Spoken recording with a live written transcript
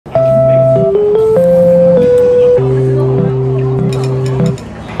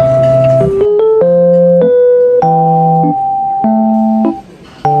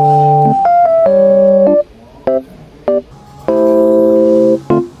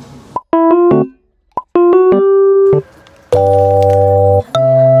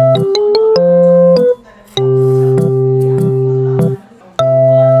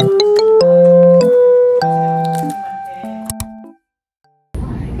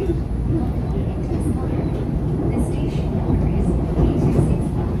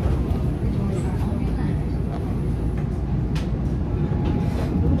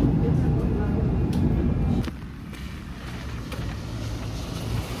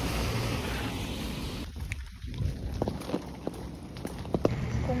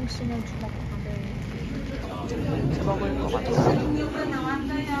공신의 주먹밥을 이렇게 먹을 것 같았어요.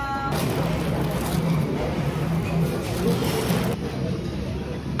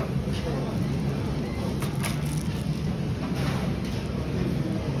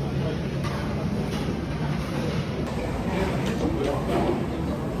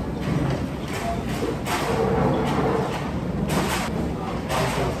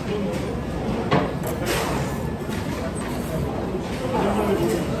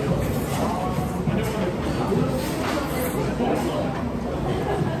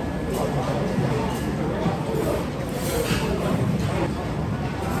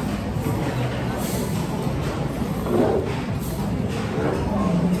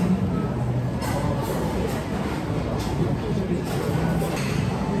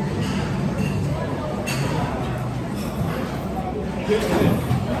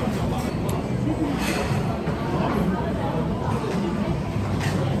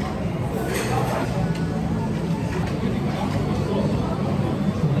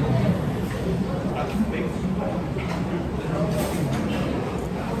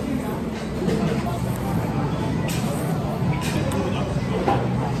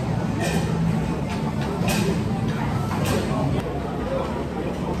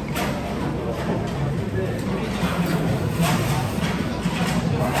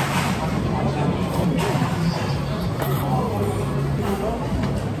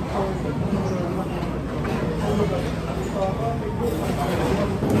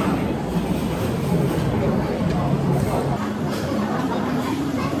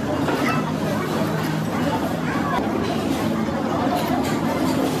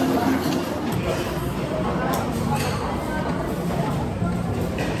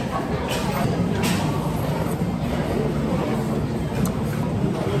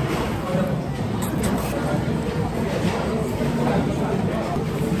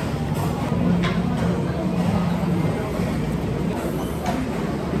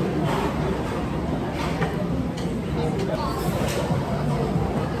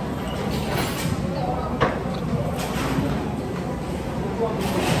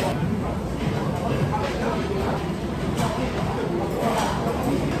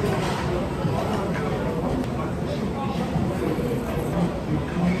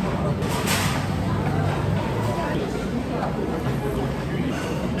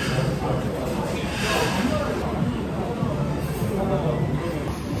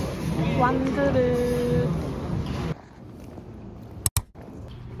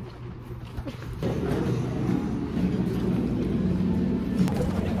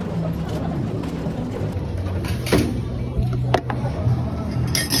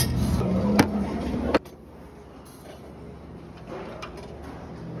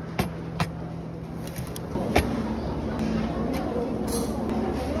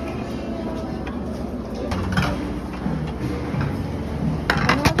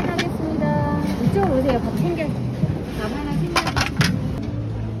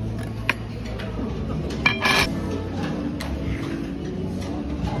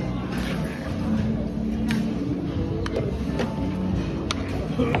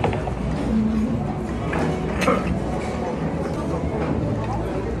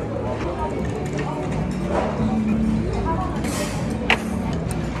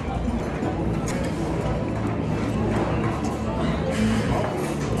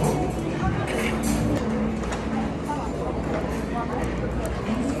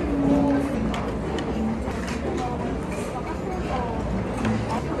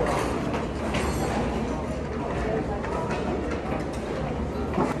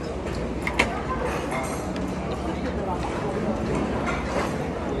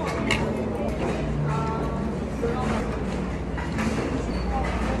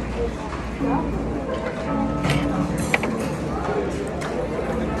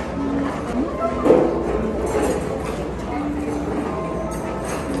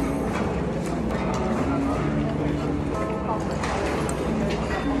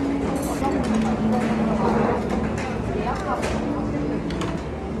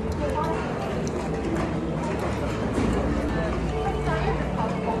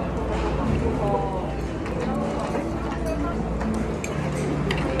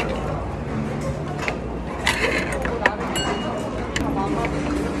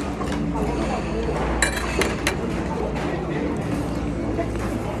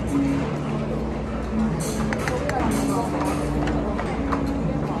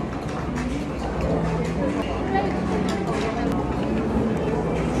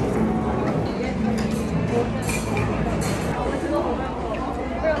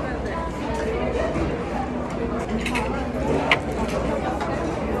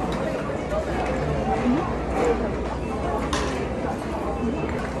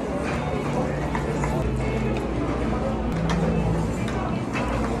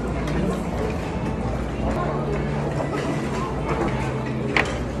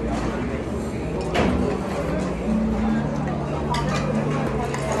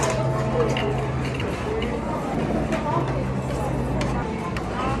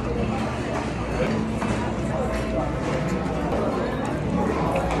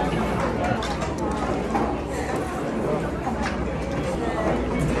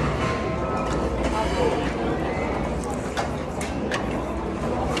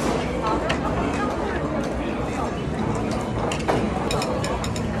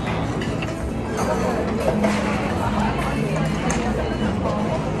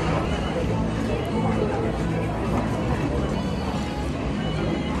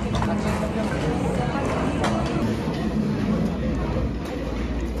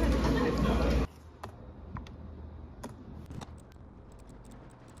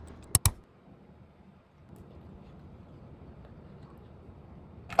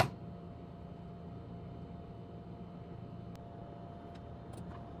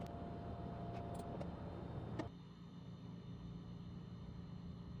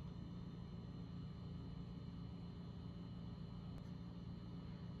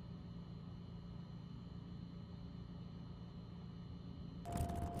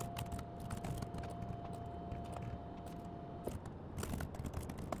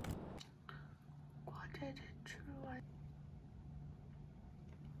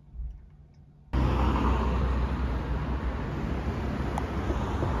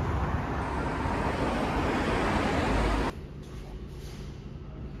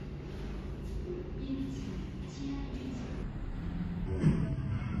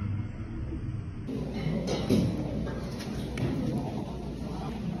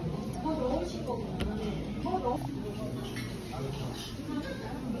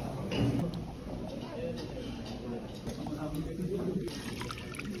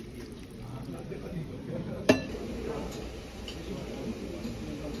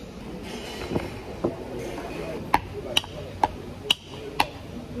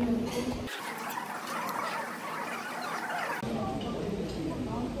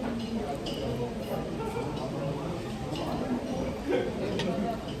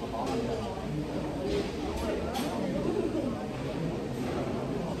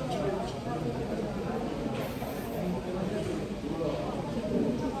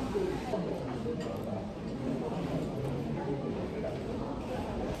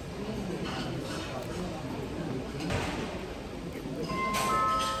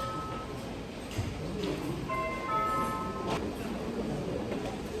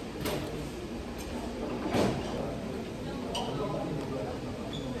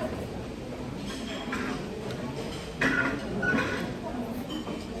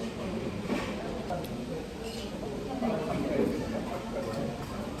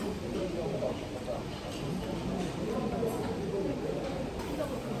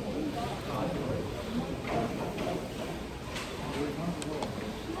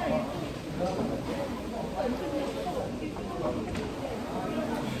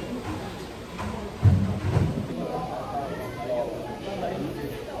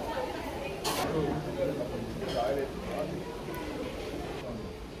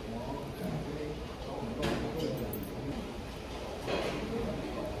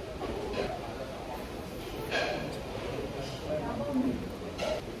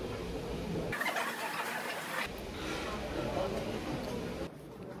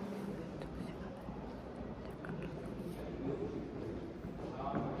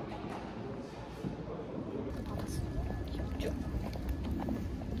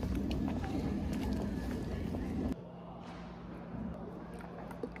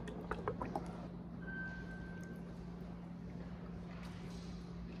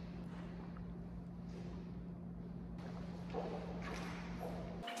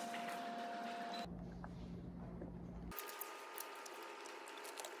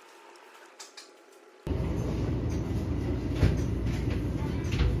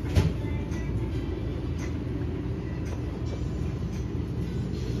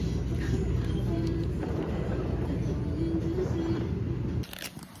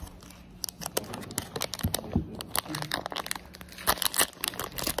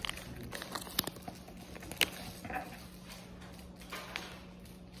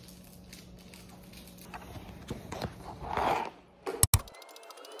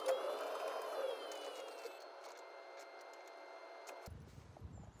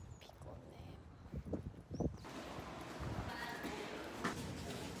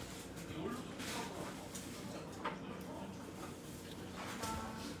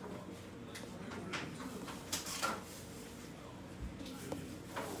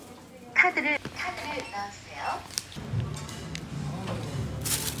 카드를 넣으세요.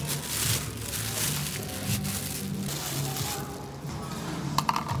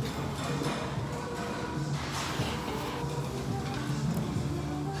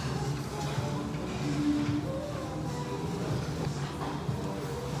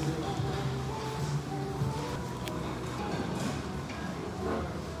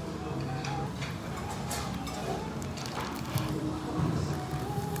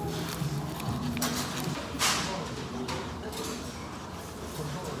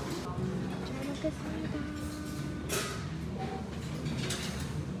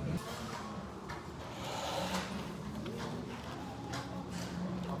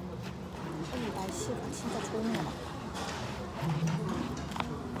 오늘 날씨가 진짜 좋은 것 같아.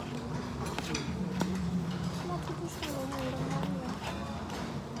 토마토 주스 너무 오랜만이야.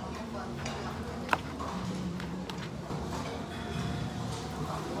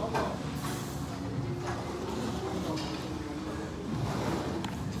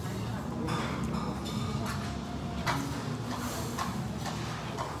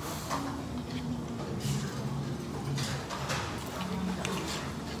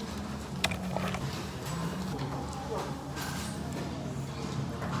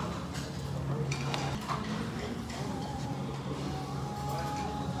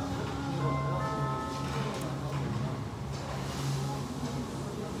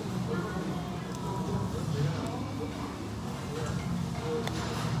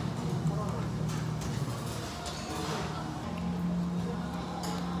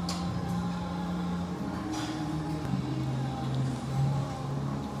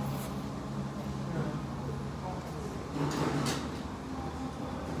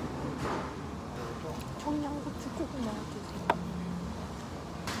 청양고추 고구마 주세요.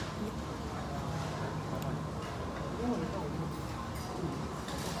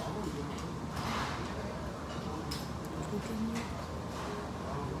 조개물.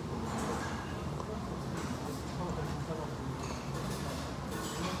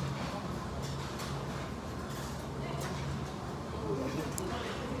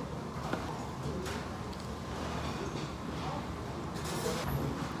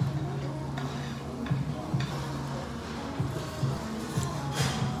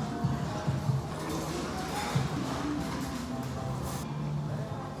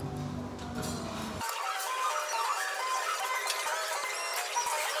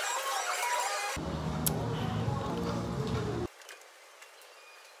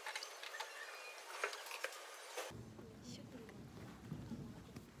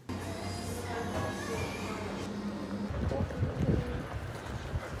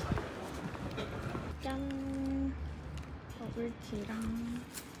 짠! 버블티랑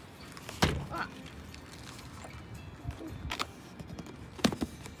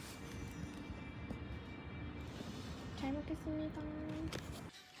잘 먹겠습니다.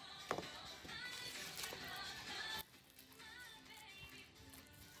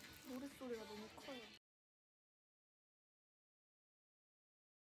 노랫소리가 너무 커요.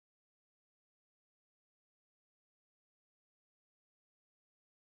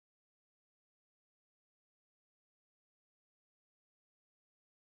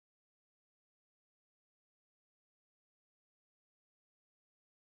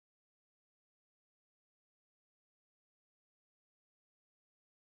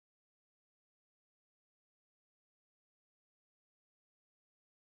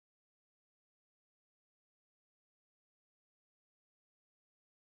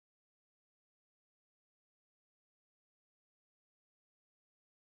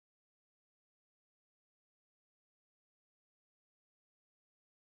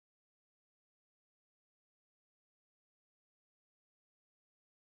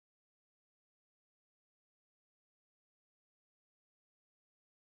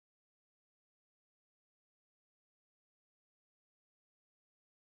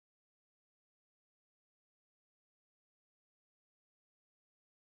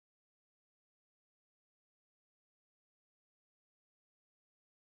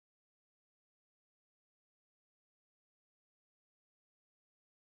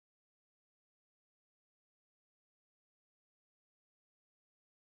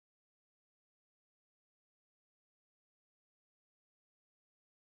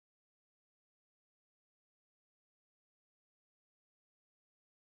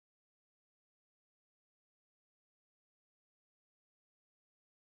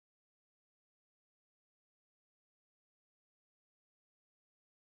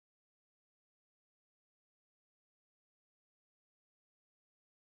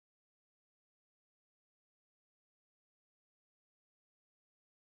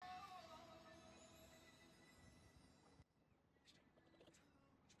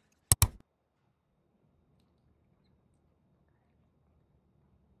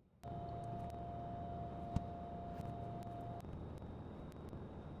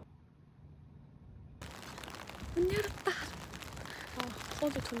 문 열었다.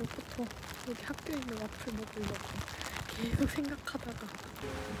 어제 저녁부터 여기 학교에 있는 와플 먹으려고 계속 생각하다가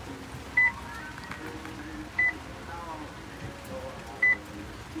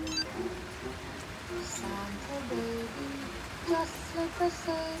Santa baby, just like a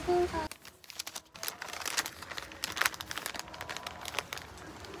sable.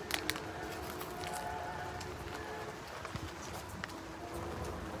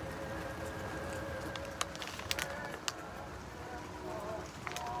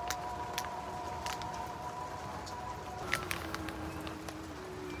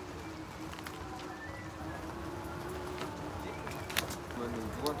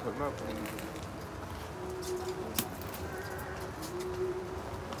 누구한테 얼마나 보냈는지.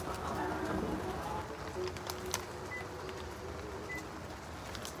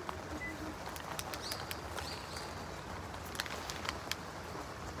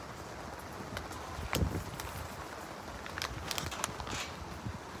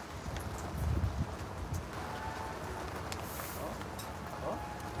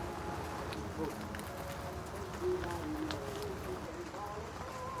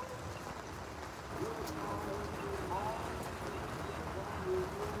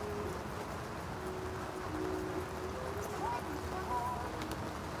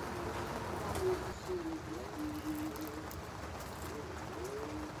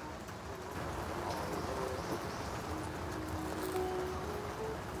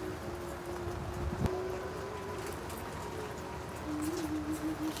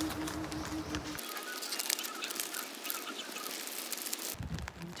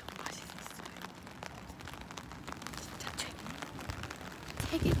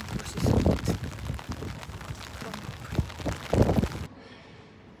 세개를 먹을 수 있을 것 같은데 그런 와플.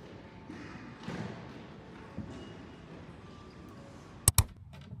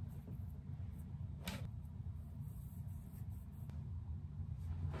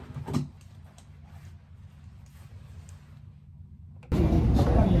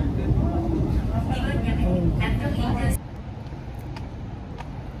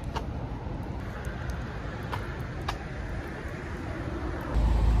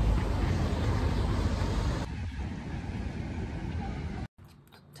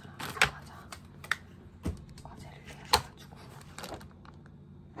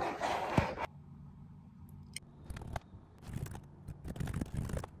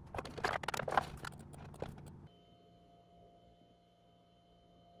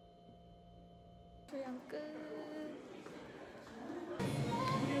 수영 끝.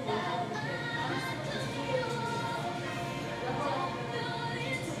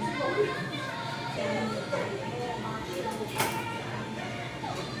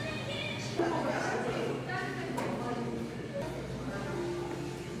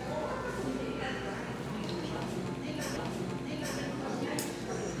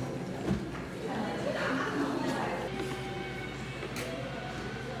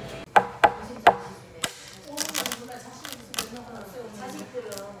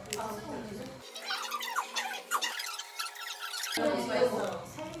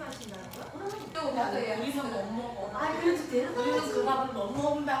 우리는 못 먹어. 아, 그래도 되는 거야. 우리는 그 밥을 못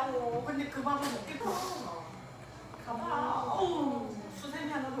먹는다고. 근데 그 밥을 먹겠어. 가봐. 어우,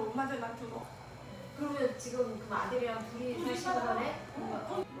 수세미 하나도 얼마 전에 주고. 그러면 지금 그 아들이랑 둘이 사시는 거네?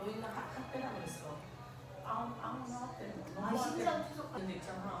 너희는 학대라고 그랬어. 아무 나왔대. 아, 신장 투석 근데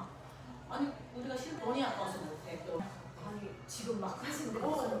있잖아. 아니, 우리가 돈이 아까워서 못해. 또. 아니, 지금 막 하시는데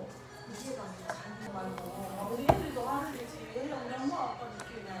이해가 안 돼. 말고. 우리 애들도 화를 내지. 우리 엄마 아빠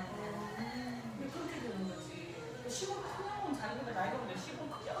느끼냐. 그렇게 되는 거지. 시골 크냐고는 자기보다 나이가 근데 시골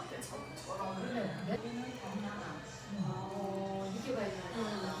크냐고 저런 그래. 우리는 엄마가 이게 가야 돼.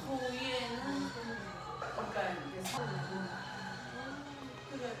 그 위에는 그러니까 이게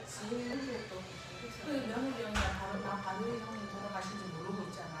그렇지. 그 며느리 형이랑 나 바로 형이 돌아가신 줄 모르고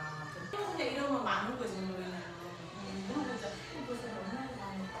있잖아. 근데 이러면 많은 거지 우리는. 모르고 있잖아. 그래서 얼마나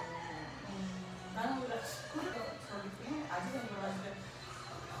많을까. 나는 그래 저기 아직은 돌아가시는데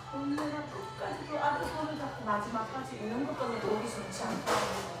내가 끝까지 그 아들 손을 잡고 마지막까지 있는 것보다 보기 좋지 않다.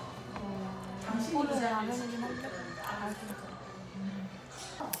 당신이 그 사람이 수시인데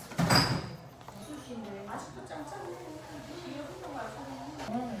아직도 짱짱해. 귀여운 거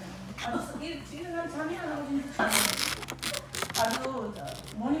같아. 알았어. 지금 잠이 안 오고 진짜 나도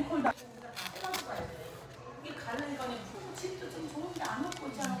머니콜 다 떼가지고 가야 돼. 이게 가려니까 집도 좀 좋은데 안 먹고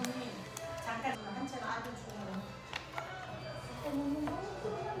있잖아. 잠깐 한채는 아들 주고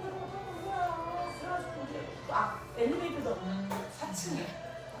엘리베이터도 없는 4층에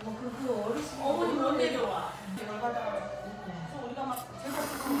그 어르신 어머니 못 내려와. 열받아가지고 그래서 우리가 막 제가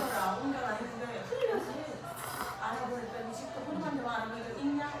옮겨라 아니 근데 틀렸어.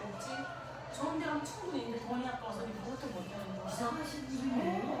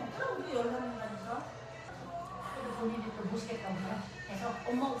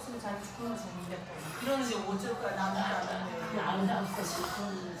 엄마 없으면 자기 죽으면 죽는데 이러는 게 어쩔 거야 나는 나는데 아름답고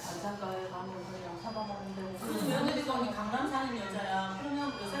싶은 반찬가에 가면 그냥 사다 먹는데 그 며느리가 언니 강남 사는 여자야.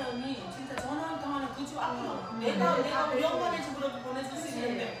 그러면 그 사람이 진짜 전화 한 통화는 그 집 앞으로 내가 우리 엄마네 집으로도 보내줄 수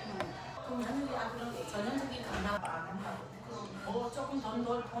있는데 그럼 며느리 앞으로 전형적인 강남 안 한다고. 뭐 조금 돈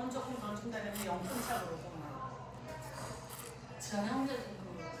조금 더 준다는데 영통차로 정말 전형적인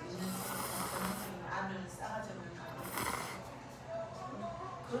전형적인 아들 싸가지 없는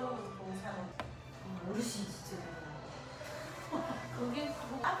그런 봉사는 어르신 진짜 그게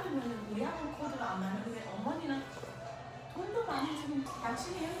아들면은 우리하고 코드가 안 맞는데 어머니는 돈도 많이 주면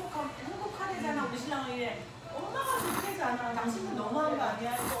당신이 행복하대잖아. 우리 신랑은 이래 엄마가 좋대잖아. 당신은 너무한 거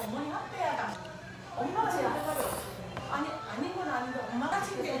아니야? 이거 어머니 한대야 당신. 엄마가 제일 할 말이 없어. 아니 아닌 건 아닌데 엄마가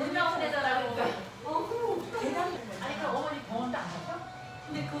지금 운명은 되잖아. 대단히 아니 그럼 어머니 병원도 안 갔어?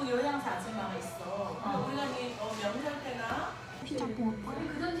 근데 그 요양사 아줌마가 있어. 우리가 명절 때나 아니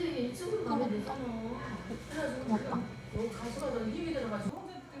그 단지 1층으로 가면 되잖아. 그래가지고 너 가수가 너 힘이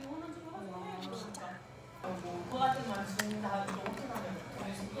들어가지고 그 같은 말 준다 너무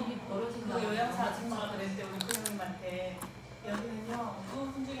일이 벌어진다. 그 요양사 아줌마가 그랬는데 우리 부모님한테 여기는요 그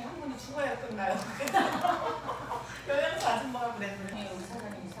분 중에 한 분이 죽어야 끝나요. 요양사 아줌마가 그랬는데 우리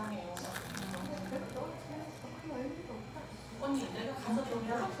사장님 이상해요. 언니 내가 가서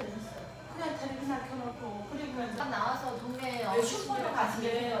보면 그냥 텔레비전 켜놓고 그리고 딱 나와서 동네 슈퍼도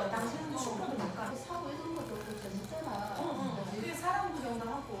가시게 당신은 슈퍼도 못 가. 사고 이런 것도 없고 재밌잖아. 그게 사람 구경도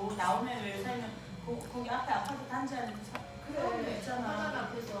하고 나오면 왜 요새는 거기 앞에 아파트 단지 안에 그런 거 있잖아. 화단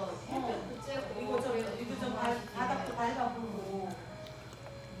앞에서 햇볕도 쬐고 이거 좀 바닥도 밟아보고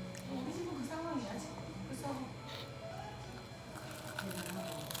우리 집은 그 상황이야 지금. 그래서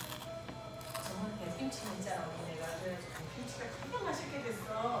정말 배김치 있잖아 내가 그래가지고 김치가 크게 맛있게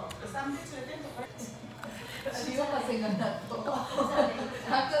됐어. 그 쌈배추에 땡도 지 엄마 생각나.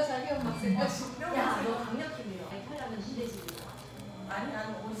 아까 자기 엄마 생각나. 야너 강력히 밀어. 하려면 힘들지. 아니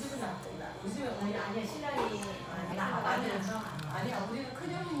나는 우리 집은 나쁘다. 우리 집은 아니야 신랑이 아니야 우리는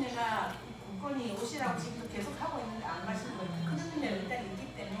큰형님네가 국건이 오시라고 지금도 계속 하고 있는데 안 가시는 거예요. 큰형님네 일단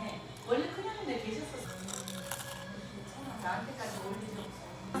있기 때문에 원래 큰형님네 계셨었어. 나한테까지 올 일이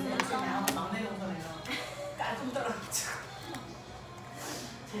없어. 나하고 막내 동생이요. 까좀 떨어지고.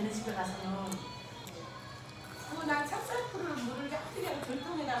 쟤네 집에 가서는 난 찹쌀풀을 물을 그냥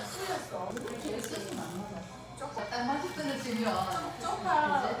절통에다가 뿌렸어. 딱 맛이 떨어지면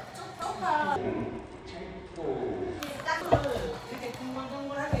쪽파 이렇게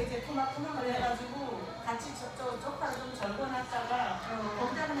둥글둥글하게 이제 토막토막을 해가지고 같이 쪽파를 좀 절거놨다가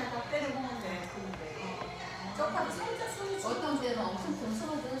거기다 그냥 다 때려보면 돼. 쪽파를 살짝 숨이 어떤 때는 엄청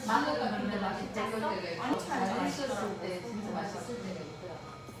듬성을 마늘과 근데 맛이 잘 때가 잘 있었을 때 진짜 맛있을 때가 있고요.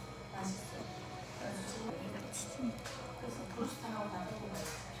 맛있어. 그래서 브루스타하고 다 해보고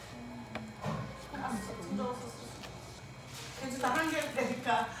맛있어. 그래서 나한 개를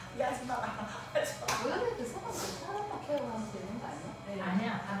되니까 이 아줌마가 원래 그 사람만 케어하면 되는 거 아니야?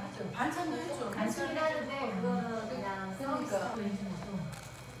 아니야, 다 해줘. 반찬도 해줘. 간식을 하는데 그거는 그냥 그러니까.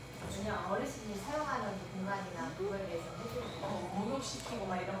 그냥 어르신이 사용하는 공간이나 그거에 대해서 해주는 거. 목욕시키고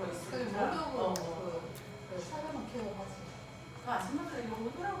막 이런 거 그 있으니까 모두 그 사람만 케어하지. 그 아줌마들 이거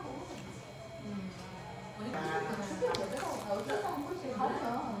오더라고. 어떤 사람 그렇지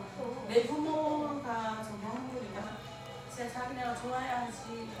가면 내 부모가 저기 한국이니까 진짜 자기네가 좋아야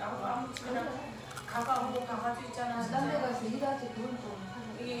하지. 아무튼 그냥 가가고 가가지고 있잖아. 딴 데 진짜. 가서 일하지 그건 좀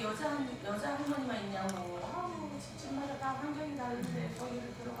이게 여자 할머니만 있냐고. 아우 집집마다 다 환경이 다른데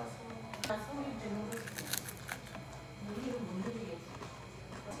거기를 들어가서 나 성이 되는 거지. 우리는 못 누리겠지.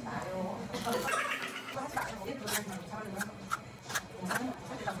 하지 마요. 하지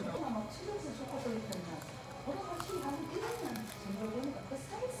마요. 막 치료해서 좋고 그랬잖아. 돌아가시기 하는 1년 정도 되니까 그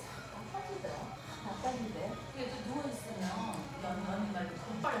살이 싹 빠지더라. 다 빠지대. 이게 또 누워있으면 언니가 이렇게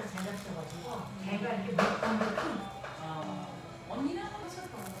손발을 잘 잡혀가지고 걔가 이렇게 큰 언니랑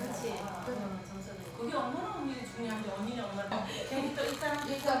하셨던 그렇지. 거야. 그러면 정서도 그게 얼마나 언니가 중요한데 언니는 얼마나 괜히 또 일단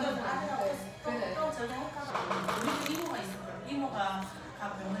일단은 아들 앞에 그래. 또 저기 할까봐 우리도 이모가 있었거든. 이모가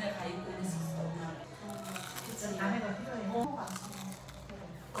병원에 가 있고 이랬었어. 그치. 아내가 필요해. 이모가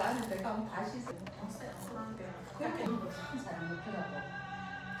나는 내가 한번 다시 있어. 없어요. 그런데 그렇게 하는 거지. 잘 못하라고.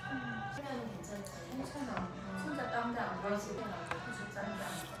 하면 괜찮지. 괜찮아. 진짜 땀도 안 보이고 그치 땀도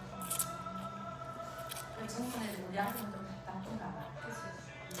안 보이고. 정문에 우리 아들은 좀 나쁜가 봐. 그치.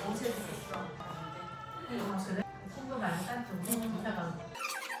 옷에도 있어. 그래? 손도 많이 딴쪽에 이사가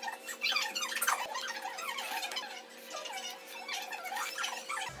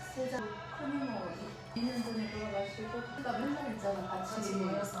세상 큰 이모 2년 전에 돌아가시고 그러니까 맨날 있잖아 같이 같이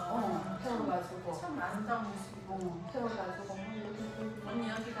모여서. 태워가지고 참 아름다운 모습이고. 태워가지고 뭐 이렇게 언니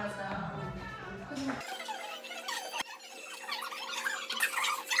여기 가자.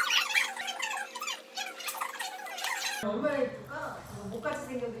 얼마나 예쁠까? 목까지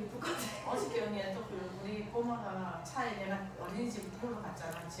생겨도 예쁠 것 같아. 어저께 언니가 또 우리 꼬마가 차에 내가 어린이집 태우러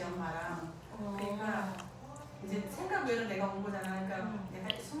갔잖아, 지엄마랑. 그러니까 이제 생각 외로 내가 온 거잖아. 그러니까 내가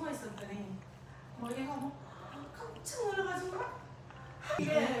이렇게 숨어 있었더니 얘가 깜짝 놀라가지고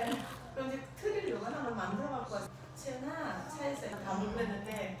이게 이제 트리를 요만한 만들어갖고 지은아 차에서 답을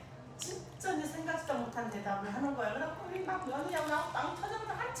했는데 진짜 내 생각지도 못한 대답을 하는 거야. 그래갖고 우리 막 연우야 막 터져서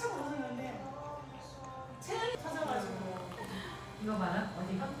한참 웃었는데 채연이 터져가지고 이거 봐라.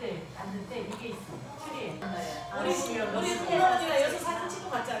 어디 현대 앉을 때 이게 있어. 트리에. 우리 할머니가 여기서 사진 찍고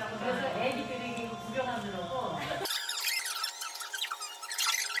갔잖아. 그래서 애기들이 이거 구경하느라고.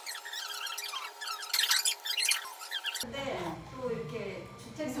 근데 또 이렇게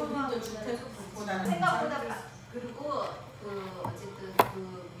주택 우리도 선호하고 주택보다는 생각보다 그리고 그 어쨌든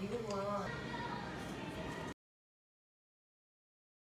그 미국은